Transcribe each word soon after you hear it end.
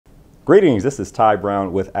Greetings, this is Ty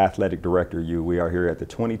Brown with Athletic Director U. We are here at the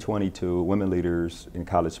 2022 Women Leaders in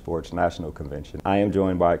College Sports National Convention. I am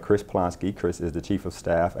joined by Chris Plonsky. Chris is the Chief of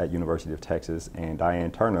Staff at University of Texas, and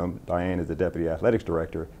Diane Turnham. Diane is the Deputy Athletics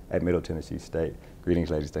Director at Middle Tennessee State. Greetings,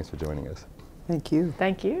 ladies. Thanks for joining us. Thank you.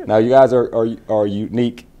 Thank you. Now, you guys are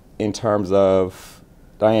unique in terms of,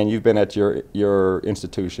 Diane, you've been at your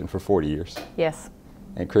institution for 40 years. Yes.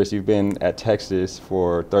 And Chris, you've been at Texas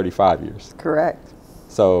for 35 years. Correct.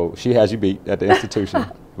 So she has you beat at the institution,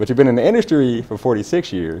 but you've been in the industry for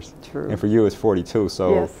 46 years. True. And for you it's 42.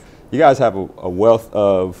 So yes. You guys have a wealth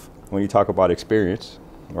of, when you talk about experience,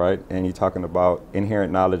 right? And you're talking about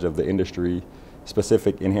inherent knowledge of the industry,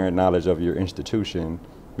 specific inherent knowledge of your institution,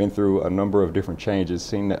 been through a number of different changes,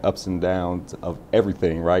 seen the ups and downs of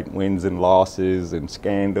everything, right? Wins and losses and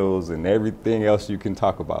scandals and everything else you can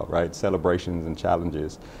talk about, right? Celebrations and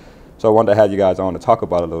challenges. So I wanted to have you guys on to talk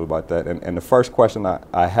about a little about that. And the first question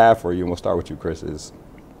I have for you, and we'll start with you, Chris, is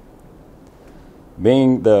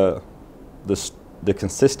being the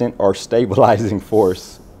consistent or stabilizing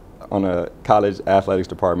force on a college athletics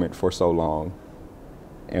department for so long,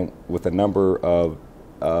 and with a number of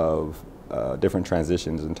different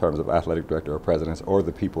transitions in terms of athletic director or presidents or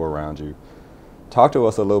the people around you. Talk to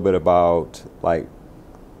us a little bit about like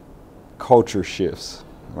culture shifts,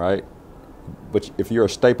 right? But if you're a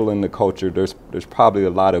staple in the culture, there's probably a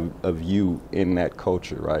lot of you in that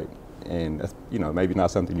culture, right? And that's, maybe not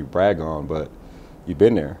something you brag on, but you've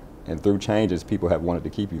been there. And through changes, people have wanted to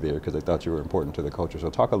keep you there because they thought you were important to the culture. So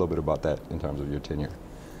talk a little bit about that in terms of your tenure.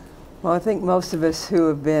 Well, I think most of us who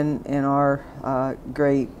have been in our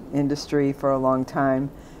great industry for a long time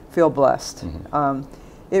feel blessed. Mm-hmm.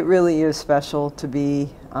 It really is special to be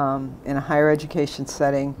in a higher education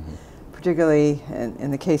setting, mm-hmm. particularly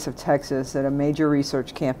in the case of Texas, at a major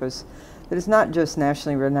research campus that is not just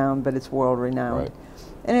nationally renowned, but it's world renowned. Right.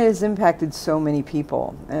 And it has impacted so many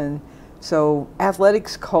people. And so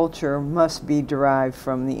athletics culture must be derived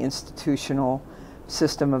from the institutional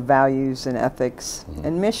system of values and ethics, mm-hmm.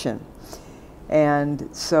 and mission. And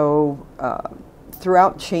so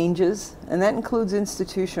throughout changes, and that includes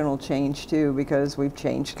institutional change too, because we've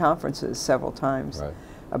changed conferences several times. Right.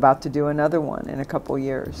 About to do another one in a couple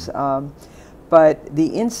years. But the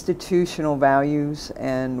institutional values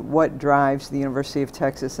and what drives the University of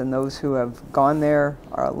Texas and those who have gone there,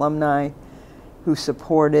 our alumni who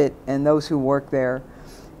support it, and those who work there,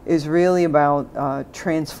 is really about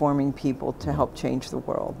transforming people to help change the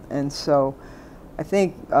world. And so I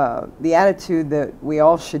think the attitude that we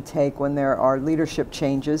all should take when there are leadership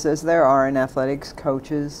changes, as there are in athletics,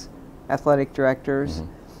 coaches, athletic directors,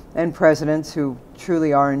 mm-hmm. and presidents who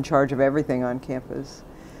truly are in charge of everything on campus,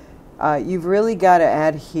 you've really got to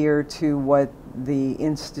adhere to what the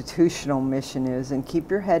institutional mission is and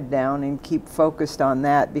keep your head down and keep focused on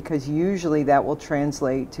that, because usually that will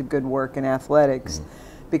translate to good work in athletics,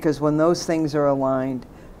 mm-hmm. because when those things are aligned,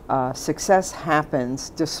 success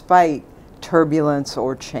happens despite turbulence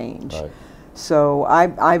or change. Right. So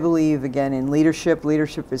I believe, again, in leadership.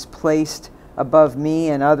 Leadership is placed above me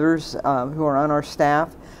and others who are on our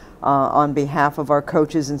staff on behalf of our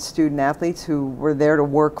coaches and student athletes who we're there to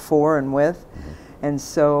work for and with. Mm-hmm. And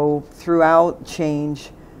so throughout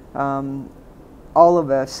change, all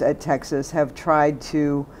of us at Texas have tried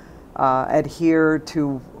to adhere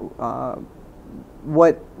to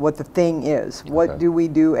what the thing is. Okay. What do we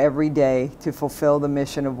do every day to fulfill the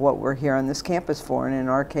mission of what we're here on this campus for? And in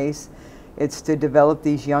our case, it's to develop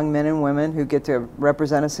these young men and women who get to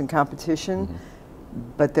represent us in competition, mm-hmm.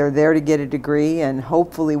 but they're there to get a degree, and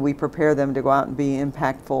hopefully we prepare them to go out and be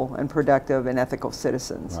impactful and productive and ethical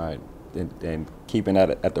citizens. Right, and keeping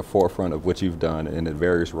that at the forefront of what you've done and the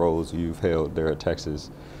various roles you've held there at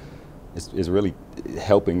Texas is really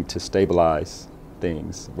helping to stabilize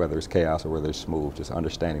things, whether it's chaos or whether it's smooth, just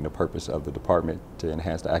understanding the purpose of the department to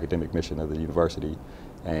enhance the academic mission of the university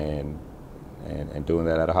and doing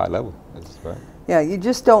that at a high level. That's right. Yeah, you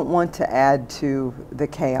just don't want to add to the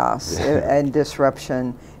chaos and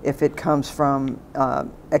disruption if it comes from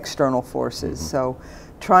external forces. Mm-hmm. So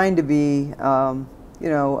trying to be,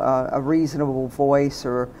 a reasonable voice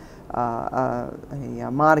or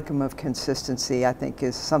a modicum of consistency, I think,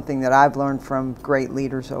 is something that I've learned from great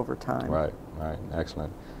leaders over time. Right, right,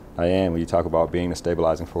 excellent. Diane, when you talk about being a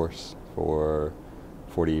stabilizing force for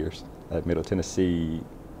 40 years at Middle Tennessee,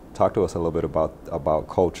 talk to us a little bit about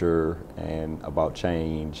culture and about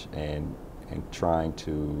change and trying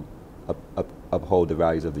to uphold the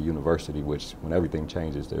values of the university, which when everything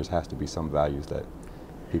changes, there has to be some values that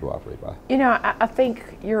people operate by. I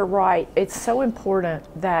think you're right. It's so important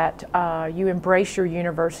that you embrace your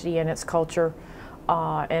university and its culture.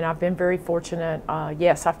 And I've been very fortunate.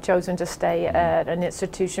 Yes, I've chosen to stay at an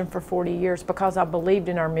institution for 40 years because I believed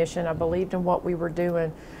in our mission. I believed in what we were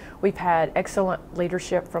doing. We've had excellent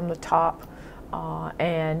leadership from the top.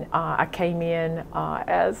 And I came in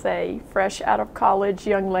as a fresh out of college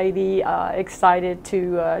young lady, excited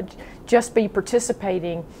to just be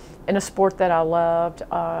participating in a sport that I loved,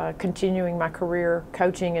 continuing my career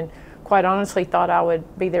coaching, and quite honestly thought I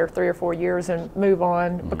would be there 3 or 4 years and move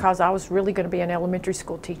on because I was really going to be an elementary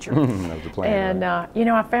school teacher. That was the plan, and right? you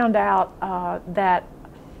know, I found out that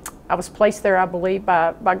I was placed there, I believe,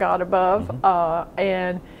 by God above,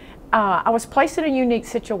 and I was placed in a unique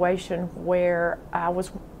situation where I was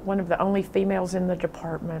one of the only females in the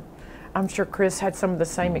department. I'm sure Chris had some of the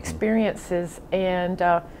same experiences, and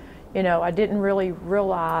you know, I didn't really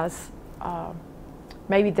realize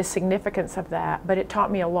maybe the significance of that, but it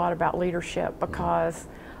taught me a lot about leadership because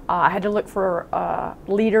I had to look for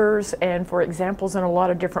leaders and for examples in a lot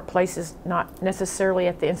of different places, not necessarily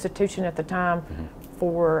at the institution at the time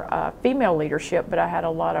for female leadership, but I had a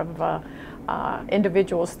lot of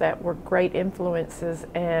individuals that were great influences,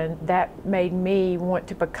 and that made me want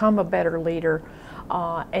to become a better leader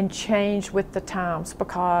and change with the times,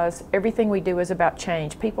 because everything we do is about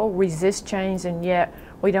change. People resist change, and yet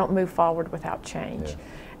we don't move forward without change. Yeah.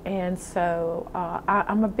 And so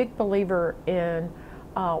I'm a big believer in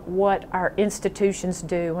what our institutions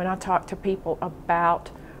do. When I talk to people about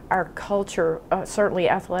our culture, certainly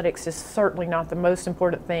athletics is certainly not the most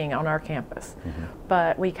important thing on our campus,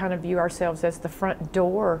 but we kind of view ourselves as the front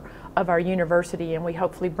door of our university, and we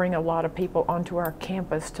hopefully bring a lot of people onto our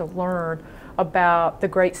campus to learn about the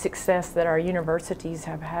great success that our universities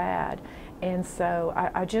have had. And so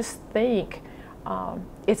I just think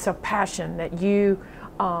it's a passion that you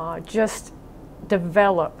just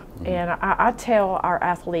develop. And I tell our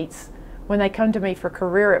athletes, when they come to me for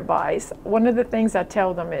career advice, one of the things I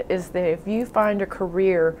tell them is that if you find a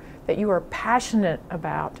career that you are passionate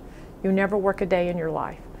about, you never work a day in your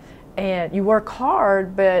life. And you work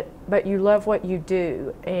hard, but you love what you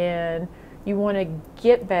do, and you want to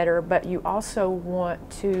get better, but you also want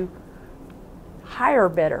to hire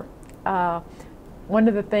better. One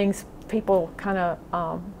of the things people kind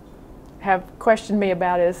of have questioned me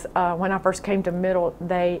about is when I first came to middle,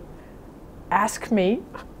 they asked me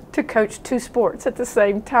to coach 2 sports at the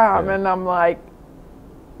same time, and I'm like,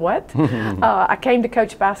 what? I came to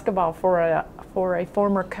coach basketball for a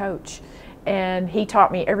former coach, and he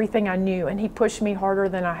taught me everything I knew, and he pushed me harder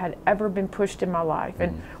than I had ever been pushed in my life.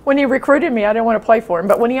 And when he recruited me, I didn't want to play for him,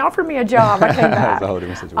 but when he offered me a job, I came back. It's a whole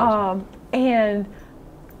different situation. And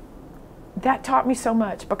that taught me so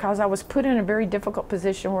much, because I was put in a very difficult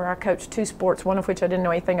position where I coached 2 sports, one of which I didn't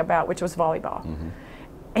know anything about, which was volleyball.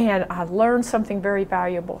 And I learned something very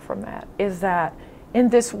valuable from that, is that in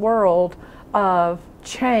this world of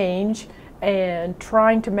change and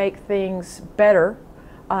trying to make things better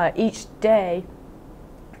each day,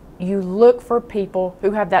 you look for people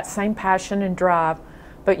who have that same passion and drive,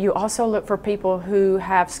 but you also look for people who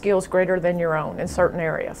have skills greater than your own in certain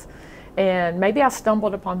areas. And maybe I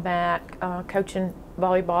stumbled upon that coaching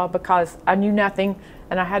volleyball because I knew nothing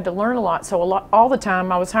and I had to learn a lot. So all the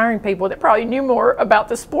time I was hiring people that probably knew more about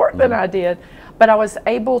the sport than I did, but I was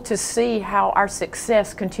able to see how our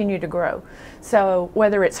success continued to grow. So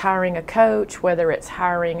whether it's hiring a coach, whether it's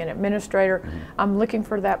hiring an administrator, I'm looking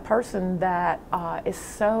for that person that is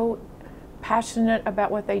so passionate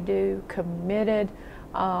about what they do, committed.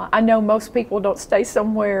 I know most people don't stay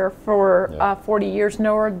somewhere for 40 years,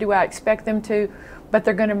 nor do I expect them to, but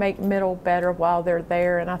they're going to make middle better while they're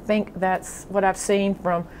there. And I think that's what I've seen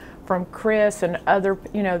from Chris and other,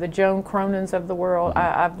 you know, the Joan Cronins of the world.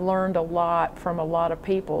 I've learned a lot from a lot of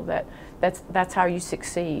people that's how you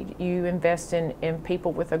succeed. You invest in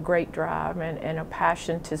people with a great drive and a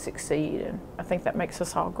passion to succeed, and I think that makes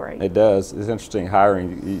us all great. It does. It's interesting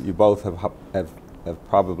hiring. You both have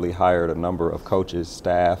probably hired a number of coaches,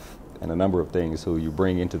 staff, and a number of things who you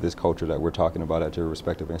bring into this culture that we're talking about at your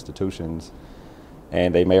respective institutions,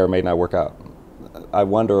 and they may or may not work out. I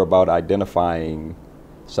wonder about identifying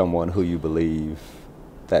someone who you believe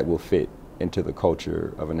that will fit into the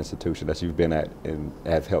culture of an institution that you've been at and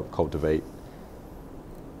have helped cultivate,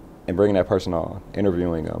 and bringing that person on,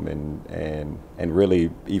 interviewing them, and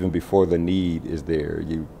really, even before the need is there,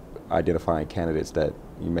 you identifying candidates that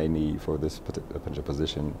you may need for this potential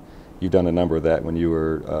position. You've done a number of that when you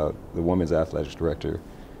were the women's athletics director.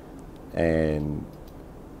 And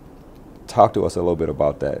talk to us a little bit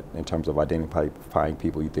about that in terms of identifying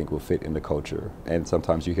people you think will fit in the culture. And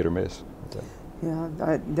sometimes you hit or miss. Yeah,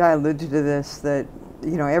 I alluded to this, that,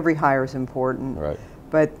 you know, every hire is important, right,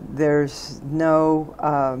 but there's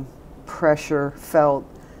no pressure felt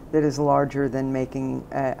that is larger than making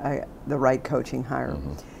the right coaching hire.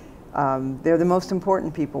 They're the most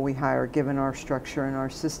important people we hire, given our structure and our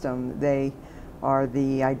system. They are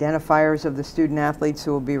the identifiers of the student athletes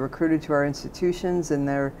who will be recruited to our institutions, and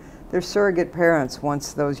they're surrogate parents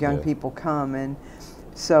once those young people come. And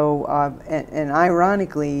so, and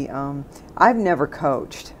ironically, I've never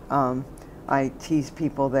coached. I tease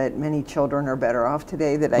people that many children are better off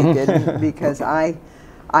today that I didn't, because I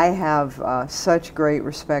have such great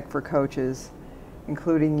respect for coaches,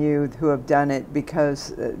 including you, who have done it,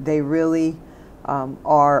 because they really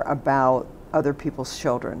are about other people's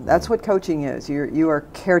children. That's what coaching is. You are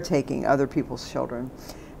caretaking other people's children.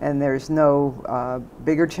 And there's no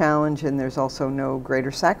bigger challenge, and there's also no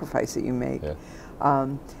greater sacrifice that you make.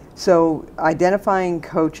 So identifying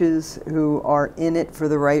coaches who are in it for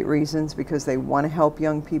the right reasons because they want to help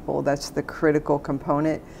young people, that's the critical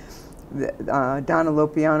component. Donna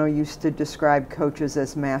Lopiano used to describe coaches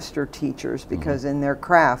as master teachers because in their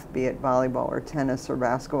craft, be it volleyball or tennis or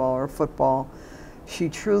basketball or football, she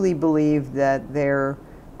truly believed that their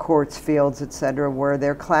courts, fields, etc., were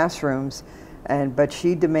their classrooms, but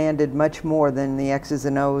she demanded much more than the X's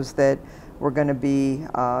and O's that were going to be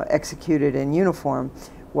executed in uniform.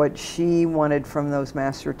 What she wanted from those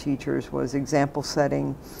master teachers was example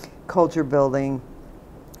setting, culture building,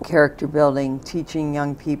 character building, teaching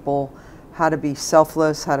young people how to be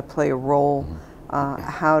selfless, how to play a role,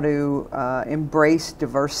 how to embrace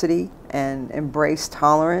diversity and embrace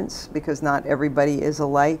tolerance, because not everybody is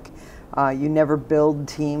alike. You never build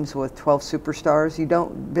teams with 12 superstars. You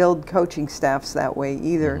don't build coaching staffs that way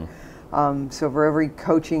either. So for every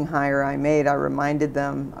coaching hire I made, I reminded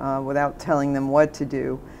them, without telling them what to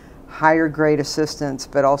do, hire great assistants,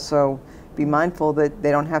 but also be mindful that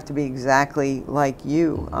they don't have to be exactly like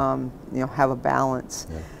you. Have a balance.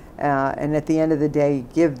 And at the end of the day,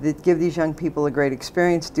 give these young people a great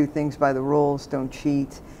experience, do things by the rules, don't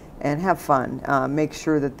cheat, and have fun. Make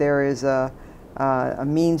sure that there is a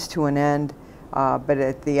means to an end, but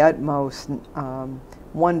at the utmost,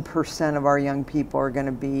 1% of our young people are going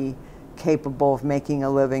to be capable of making a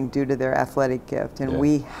living due to their athletic gift, and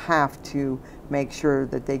we have to make sure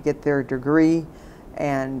that they get their degree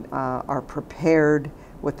and are prepared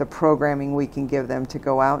with the programming we can give them to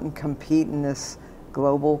go out and compete in this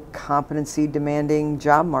global competency demanding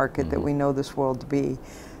job market that we know this world to be.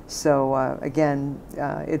 So again,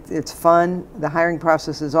 it's fun. The hiring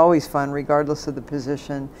process is always fun regardless of the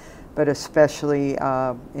position, but especially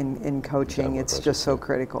in coaching, it's just so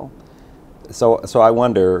critical. So I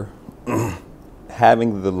wonder,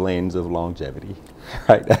 having the lens of longevity,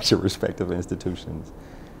 right, at your respective institutions,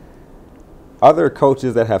 are there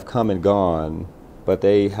coaches that have come and gone, but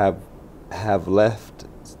they have left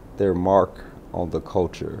their mark on the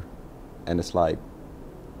culture, and it's like,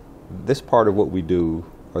 this part of what we do,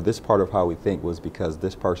 or this part of how we think, was because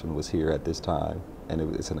this person was here at this time,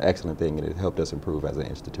 and it's an excellent thing, and it helped us improve as an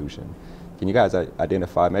institution. Can you guys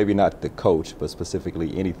identify, maybe not the coach, but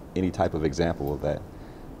specifically any type of example of that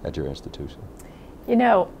at your institution? You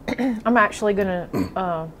know, I'm actually going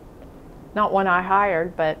to, not one I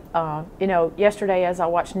hired, but yesterday as I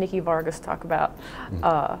watched Nikki Vargas talk about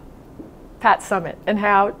Pat Summitt and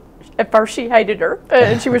how at first she hated her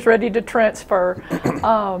and she was ready to transfer.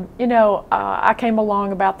 I came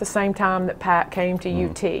along about the same time that Pat came to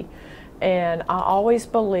UT, and I always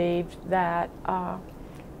believed that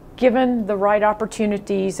given the right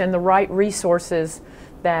opportunities and the right resources,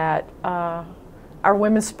 that our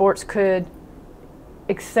women's sports could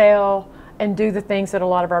excel and do the things that a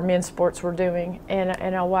lot of our men's sports were doing.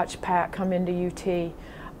 And I watched Pat come into UT.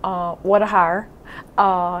 What a hire.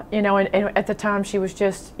 And at the time she was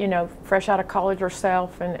just, fresh out of college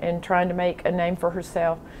herself and trying to make a name for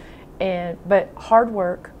herself. But hard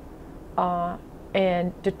work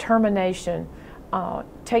and determination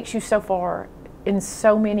takes you so far in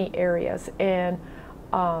so many areas. And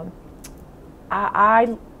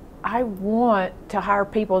I want to hire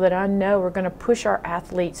people that I know are going to push our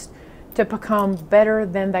athletes to become better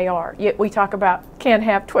than they are. Yet we talk about can't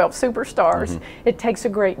have 12 superstars. It takes a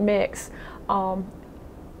great mix.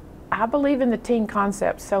 I believe in the team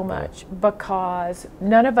concept so much because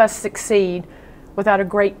none of us succeed without a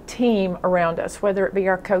great team around us, whether it be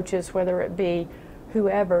our coaches, whether it be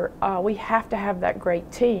whoever. We have to have that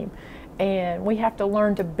great team, and we have to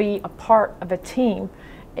learn to be a part of a team.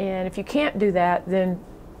 And if you can't do that, then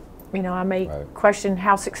I may question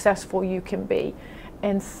how successful you can be.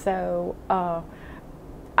 And so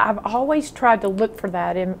I've always tried to look for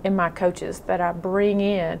that in my coaches that I bring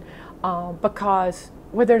in, because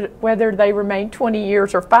whether they remain 20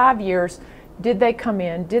 years or 5 years, did they come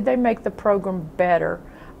in? Did they make the program better?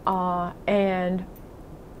 And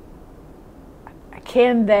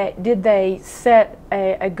did they set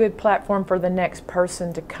a good platform for the next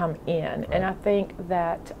person to come in? Right. And I think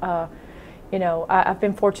that, you know, I've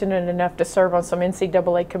been fortunate enough to serve on some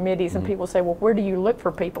NCAA committees, and people say, well, where do you look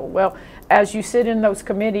for people? Well, as you sit in those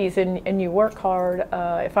committees and you work hard,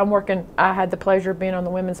 if I'm working, I had the pleasure of being on the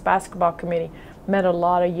women's basketball committee, met a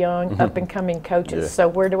lot of young up-and-coming coaches. Yeah. So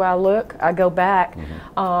where do I look? I go back.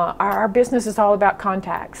 Our business is all about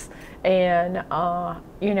contacts. And,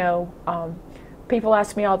 you know, people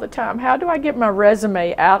ask me all the time, how do I get my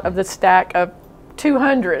resume out of the stack of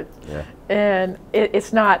 200? Yeah. And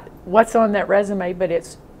it's not what's on that resume, but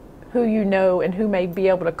it's who you know and who may be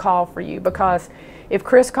able to call for you. Because if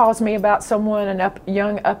Chris calls me about someone, an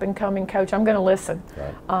young up-and-coming coach, I'm going to listen.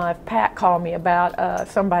 Right. If Pat called me about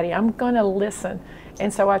somebody, I'm going to listen.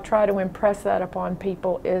 And so I try to impress that upon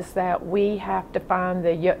people, is that we have to find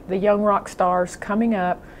the young rock stars coming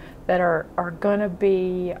up that are going to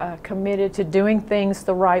be committed to doing things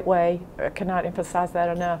the right way. I cannot emphasize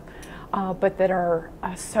that enough. But that are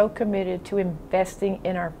so committed to investing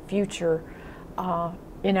in our future.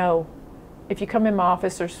 You know, if you come in my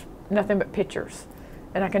office, there's nothing but pictures.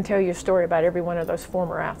 And I can tell you a story about every one of those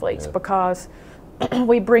former athletes, because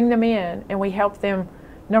we bring them in and we help them,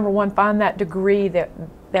 number one, find that degree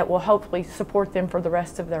that will hopefully support them for the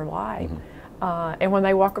rest of their life. And when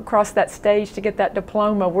they walk across that stage to get that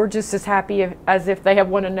diploma, we're just as happy as if they have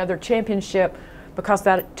won another championship, because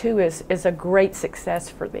that too is a great success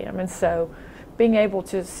for them. And so being able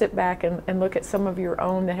to sit back and look at some of your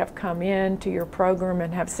own that have come in to your program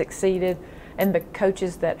and have succeeded, and the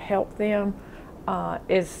coaches that help them,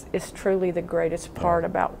 is truly the greatest part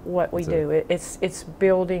about what we do. It's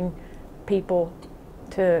building people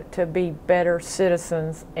to be better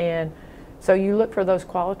citizens. And so you look for those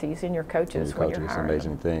qualities in your coaches when you're hiring. It's an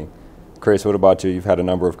amazing thing. Chris, what about you? You've had a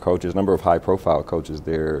number of coaches, a number of high-profile coaches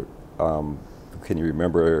there. Can you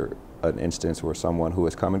remember an instance where someone who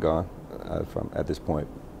has come and gone from at this point,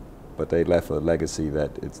 but they left a legacy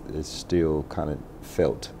that it's still kind of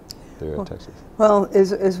felt there in Texas? Well,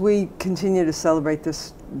 as we continue to celebrate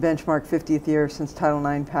this benchmark 50th year since Title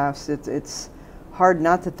IX passed, it's hard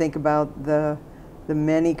not to think about the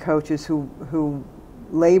many coaches who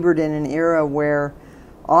labored in an era where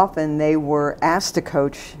often they were asked to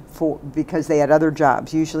coach because they had other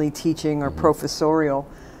jobs, usually teaching or professorial.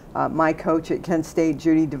 My coach at Kent State,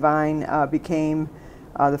 Judy Devine, became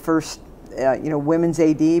the first women's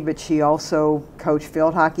AD, but she also coached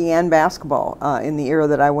field hockey and basketball in the era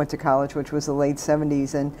that I went to college, which was the late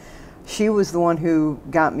 70s. And she was the one who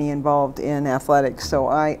got me involved in athletics. So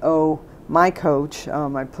I owe my coach,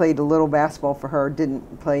 I played a little basketball for her,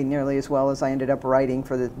 didn't play nearly as well as I ended up writing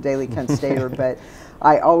for the Daily Kent Stater, but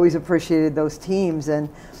I always appreciated those teams. And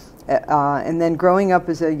then growing up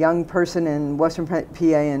as a young person in Western PA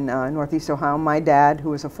in Northeast Ohio, my dad,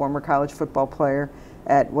 who was a former college football player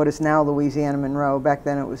at what is now Louisiana Monroe, back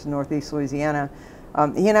then it was Northeast Louisiana,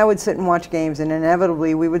 he and I would sit and watch games, and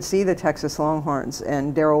inevitably we would see the Texas Longhorns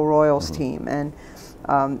and Darrell Royal's team. And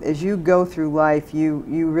as you go through life, you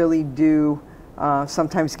really do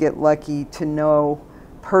sometimes get lucky to know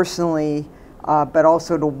personally, but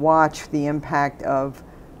also to watch the impact of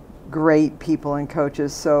great people and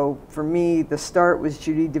coaches. So for me, the start was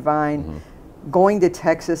Judy Devine, going to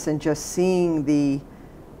Texas and just seeing the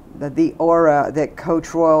aura that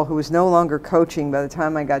Coach Royal, who was no longer coaching by the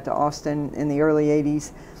time I got to Austin in the early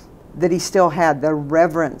 80s, that he still had, the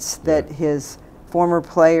reverence that his former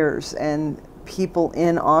players and people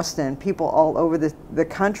in Austin, people all over the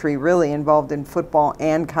country really involved in football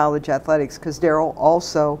and college athletics, because Darrell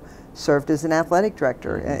also served as an athletic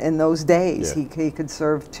director. In those days. He could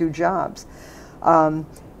serve two jobs.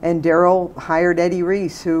 And Darrell hired Eddie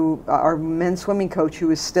Reese, who our men's swimming coach, who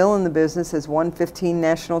is still in the business, has won 15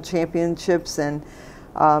 national championships. And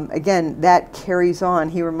again, that carries on.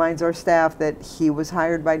 He reminds our staff that he was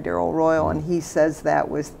hired by Darrell Royal, and he says that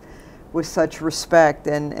with such respect,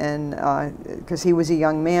 and because he was a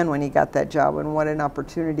young man when he got that job, and what an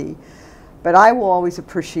opportunity. But I will always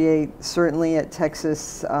appreciate, certainly at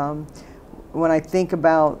Texas, when I think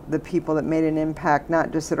about the people that made an impact,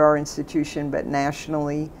 not just at our institution, but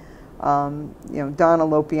nationally. Donna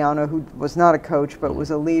Lopiano, who was not a coach, but was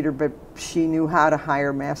a leader, but she knew how to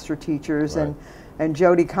hire master teachers. Right. And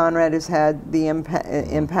Jody Conrad has had the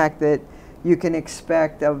impact that you can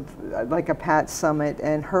expect of like a Pat Summit,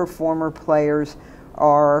 and her former players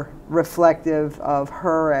are reflective of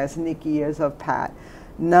her as Nikki is of Pat.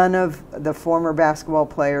 None of the former basketball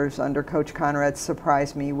players under Coach Conrad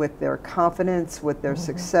surprised me with their confidence, with their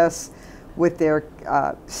success, with their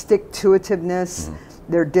stick-to-itiveness.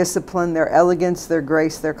 their discipline, their elegance, their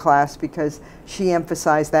grace, their class, because she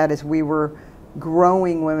emphasized that as we were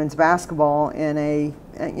growing women's basketball in a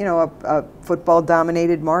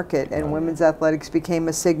football-dominated market, and women's athletics became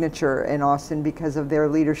a signature in Austin because of their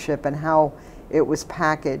leadership and how it was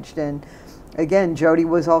packaged. And again, Jody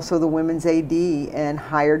was also the women's AD and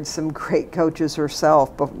hired some great coaches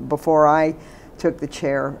herself before I took the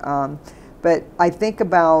chair. But I think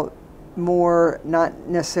about more, not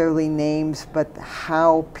necessarily names, but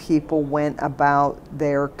how people went about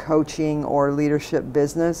their coaching or leadership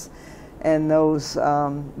business, and those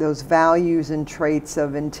values and traits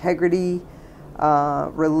of integrity,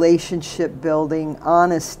 relationship building,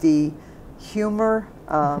 honesty, humor.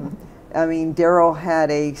 I mean, Daryl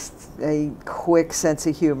had a quick sense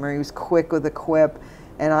of humor. He was quick with a quip,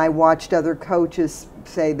 and I watched other coaches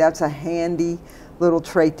say that's a handy little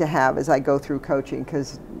trait to have as I go through coaching,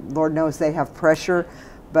 because Lord knows they have pressure,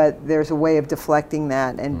 but there's a way of deflecting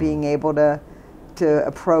that, and being able to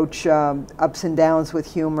approach ups and downs with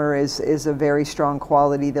humor is a very strong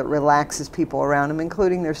quality that relaxes people around them,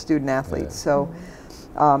 including their student athletes. So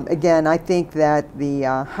again, I think that the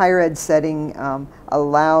higher ed setting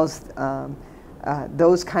allows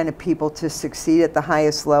those kind of people to succeed at the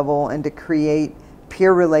highest level and to create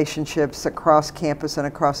peer relationships across campus and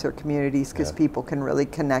across their communities, because people can really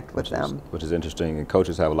connect with them. Which is interesting, and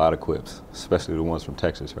coaches have a lot of quips, especially the ones from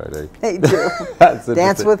Texas, right? They do.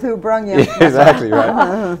 Dance with who brung you. Exactly,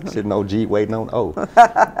 right? Should know G waiting on O.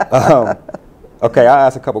 Okay, I'll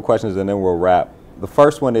ask a couple questions and then we'll wrap. The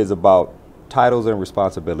first one is about titles and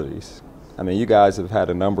responsibilities. I mean, you guys have had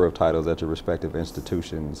a number of titles at your respective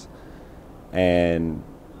institutions, and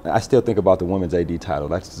I still think about the women's AD title.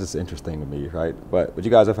 That's just interesting to me, right? But you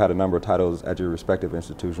guys have had a number of titles at your respective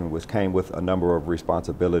institution, which came with a number of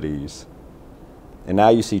responsibilities. And now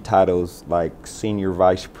you see titles like Senior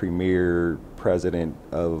Vice Premier President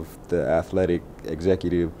of the Athletic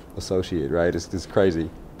Executive Associate, right? It's crazy.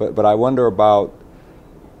 But I wonder about,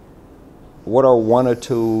 what are one or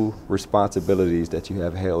two responsibilities that you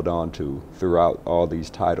have held on to throughout all these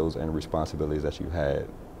titles and responsibilities that you had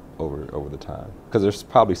over the time? Because there's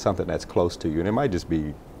probably something that's close to you, and it might just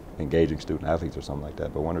be engaging student athletes or something like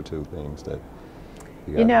that, but one or two things that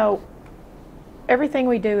you know, everything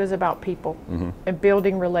we do is about people and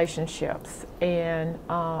building relationships, and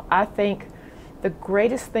I think the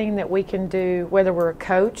greatest thing that we can do, whether we're a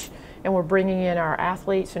coach and we're bringing in our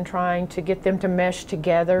athletes and trying to get them to mesh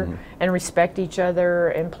together and respect each other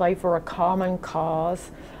and play for a common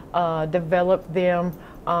cause, develop them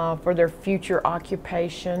for their future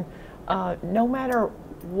occupation. No matter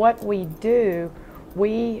what we do,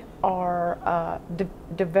 we are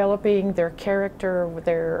developing their character.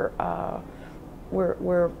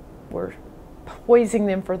 We're poising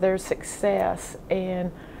them for their success.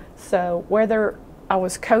 And so whether I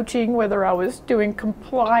was coaching, whether I was doing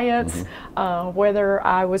compliance, whether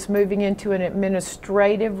I was moving into an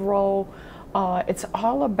administrative role, it's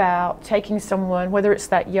all about taking someone, whether it's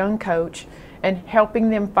that young coach, and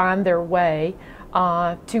helping them find their way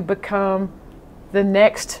to become the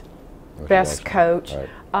next best coach.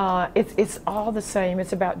 Right. It's all the same.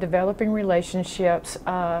 It's about developing relationships,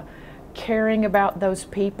 caring about those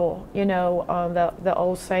people. You know, the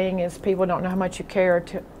old saying is, people don't know how much you care.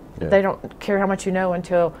 They don't care how much you know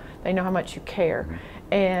until they know how much you care.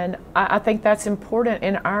 And I think that's important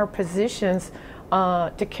in our positions,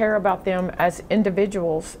 to care about them as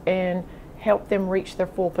individuals and help them reach their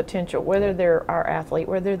full potential, whether they're our athlete,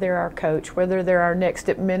 whether they're our coach, whether they're our next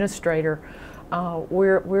administrator.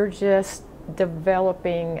 We're just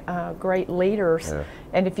developing great leaders,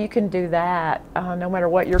 and if you can do that, no matter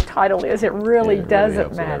what your title is, it really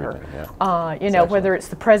doesn't matter. You know, whether it's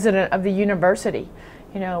the president of the university.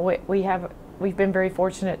 You know, we've been very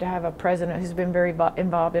fortunate to have a president who's been very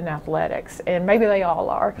involved in athletics, and maybe they all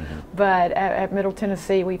are, but at Middle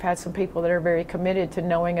Tennessee we've had some people that are very committed to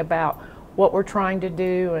knowing about what we're trying to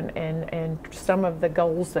do and some of the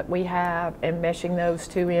goals that we have, and meshing those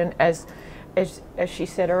two in, as she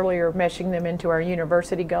said earlier, meshing them into our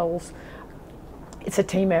university goals. It's a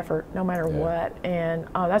team effort no matter what, and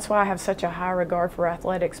that's why I have such a high regard for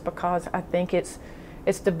athletics, because I think it's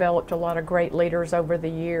developed a lot of great leaders over the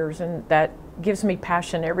years, and that gives me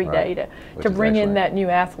passion every day to bring in that new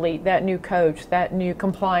athlete, that new coach, that new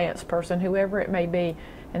compliance person, whoever it may be,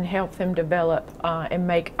 and help them develop and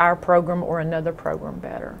make our program or another program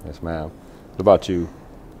better. Yes, ma'am. What about you?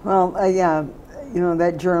 Well, you know,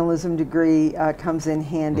 that journalism degree comes in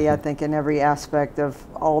handy, I think, in every aspect of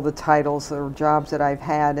all the titles or jobs that I've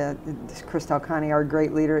had. Chris Talcani, our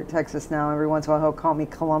great leader at Texas Now, every once in a while he'll call me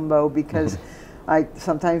Columbo, because I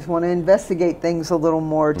sometimes want to investigate things a little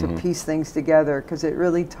more to piece things together, because it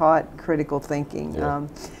really taught critical thinking. Yeah.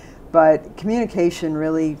 But communication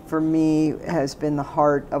really, for me, has been the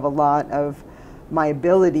heart of a lot of my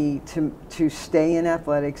ability to stay in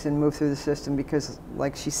athletics and move through the system, because,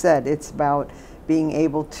 like she said, it's about being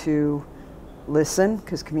able to listen,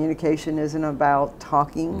 because communication isn't about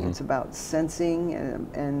talking, it's about sensing,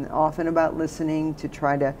 and often about listening to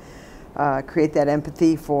try to create that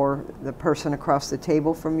empathy for the person across the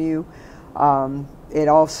table from you. It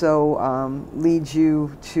also leads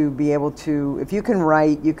you to be able to, if you can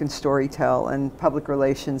write, you can story tell, and public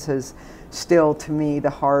relations is still, to me, the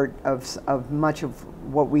heart of much of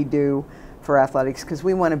what we do for athletics, because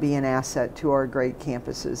we want to be an asset to our great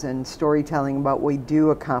campuses, and storytelling about what we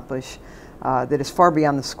do accomplish that is far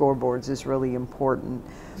beyond the scoreboards is really important.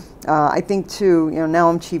 I think too, now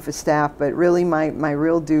I'm chief of staff, but really my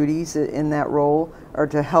real duties in that role are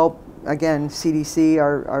to help, again, CDC,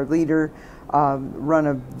 our leader, run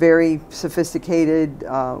a very sophisticated,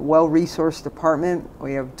 well-resourced department.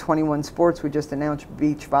 We have 21 sports. We just announced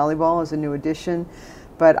beach volleyball as a new addition.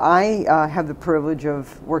 But I have the privilege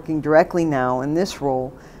of working directly now in this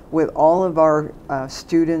role with all of our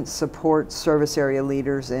student support service area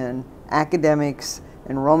leaders in academics,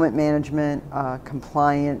 enrollment management,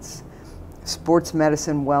 compliance, sports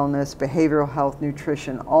medicine, wellness, behavioral health,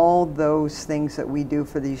 nutrition, all those things that we do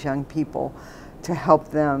for these young people to help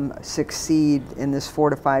them succeed in this 4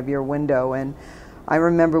 to 5 year window. And I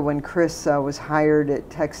remember when Chris was hired at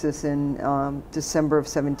Texas in December of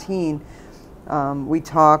 17, we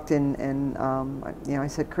talked, and I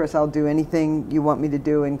said, Chris, I'll do anything you want me to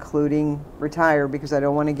do, including retire, because I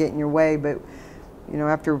don't want to get in your way. But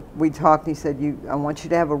after we talked, he said, I want you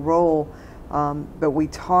to have a role. But we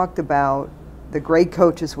talked about the great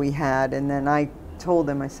coaches we had, and then I told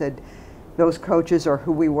him, I said, those coaches are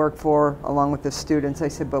who we work for, along with the students. I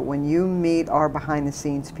said, but when you meet our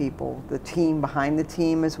behind-the-scenes people, the team behind the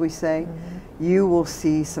team, as we say, you will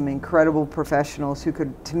see some incredible professionals who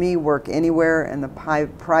could, to me, work anywhere in the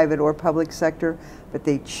private or public sector, but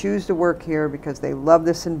they choose to work here because they love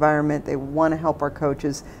this environment, they want to help our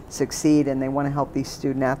coaches succeed, and they want to help these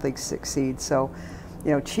student athletes succeed. So,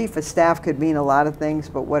 chief of staff could mean a lot of things,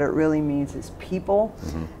 but what it really means is people,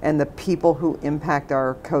 and the people who impact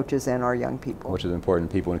our coaches and our young people. Which is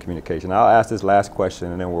important, people and communication. I'll ask this last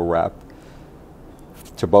question and then we'll wrap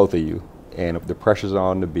to both of you. And if the pressure's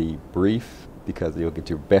on to be brief, because you'll get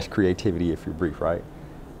your best creativity if you're brief, right?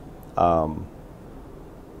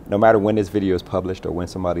 No matter when this video is published or when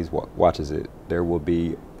somebody watches it, there will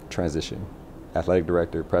be transition. Athletic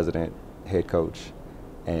director, president, head coach,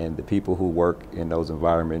 and the people who work in those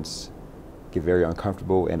environments get very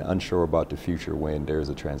uncomfortable and unsure about the future when there's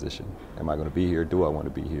a transition. Am I going to be here? Do I want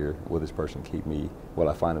to be here? Will this person keep me? Will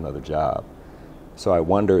I find another job? So I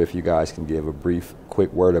wonder if you guys can give a brief,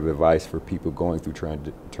 quick word of advice for people going through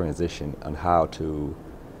transition on how to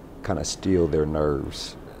kind of steel their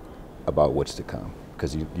nerves about what's to come,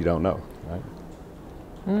 because you don't know,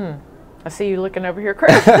 right? I see you looking over here,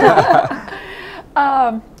 Chris.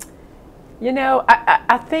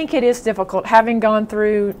 I think it is difficult, having gone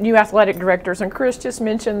through new athletic directors, and Chris just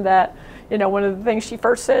mentioned that, one of the things she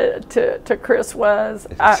first said to Chris was,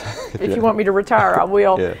 if you want me to retire, I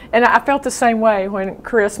will. Yeah. And I felt the same way when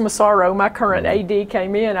Chris Massaro, my current AD,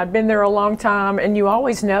 came in. I've been there a long time, and you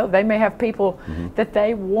always know they may have people that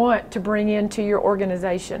they want to bring into your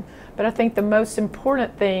organization. But I think the most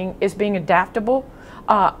important thing is being adaptable.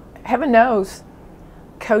 Heaven knows,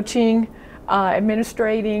 coaching,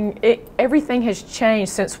 administrating, everything has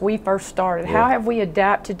changed since we first started. Yeah. How have we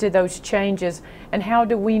adapted to those changes, and how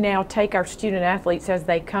do we now take our student athletes as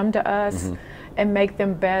they come to us and make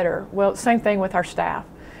them better? Well, same thing with our staff.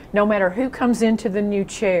 No matter who comes into the new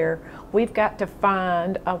chair, we've got to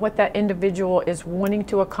find what that individual is wanting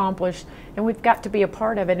to accomplish, and we've got to be a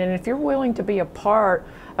part of it. And if you're willing to be a part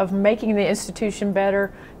of making the institution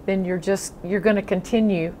better, then you're going to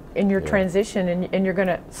continue in your transition, and you're going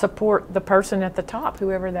to support the person at the top,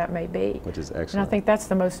 whoever that may be. Which is excellent. And I think that's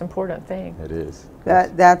the most important thing. It is.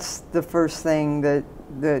 That's the first thing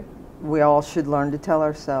that we all should learn to tell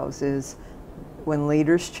ourselves is, when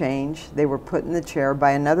leaders change, they were put in the chair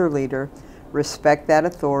by another leader, respect that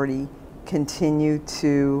authority, continue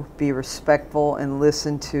to be respectful, and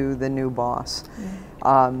listen to the new boss.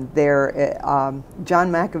 John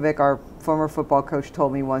Makovic, our former football coach,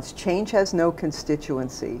 told me once, change has no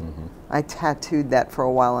constituency. I tattooed that for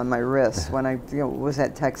a while on my wrist when I was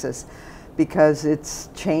at Texas, because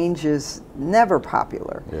change is never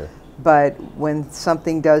popular. Yeah. But when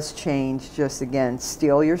something does change, just again,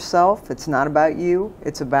 steel yourself. It's not about you.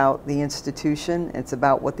 It's about the institution. It's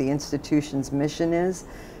about what the institution's mission is.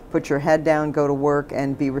 Put your head down, go to work,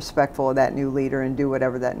 and be respectful of that new leader and do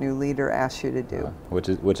whatever that new leader asks you to do.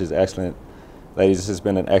 Which is excellent. Ladies, this has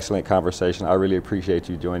been an excellent conversation. I really appreciate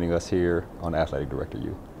you joining us here on Athletic Director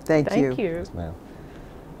U. Thank you. Thank you. Yes, ma'am.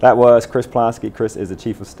 That was Chris Plonsky. Chris is the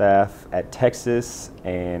Chief of Staff at Texas,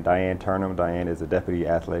 and Diane Turnham. Diane is the Deputy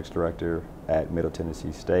Athletics Director at Middle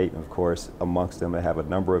Tennessee State. And of course, amongst them, they have a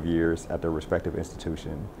number of years at their respective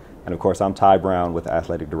institution. And of course, I'm Ty Brown with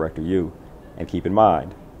Athletic Director U. And keep in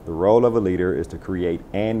mind, the role of a leader is to create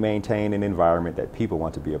and maintain an environment that people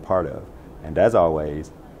want to be a part of. And as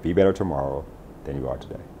always, be better tomorrow than you are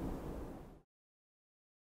today.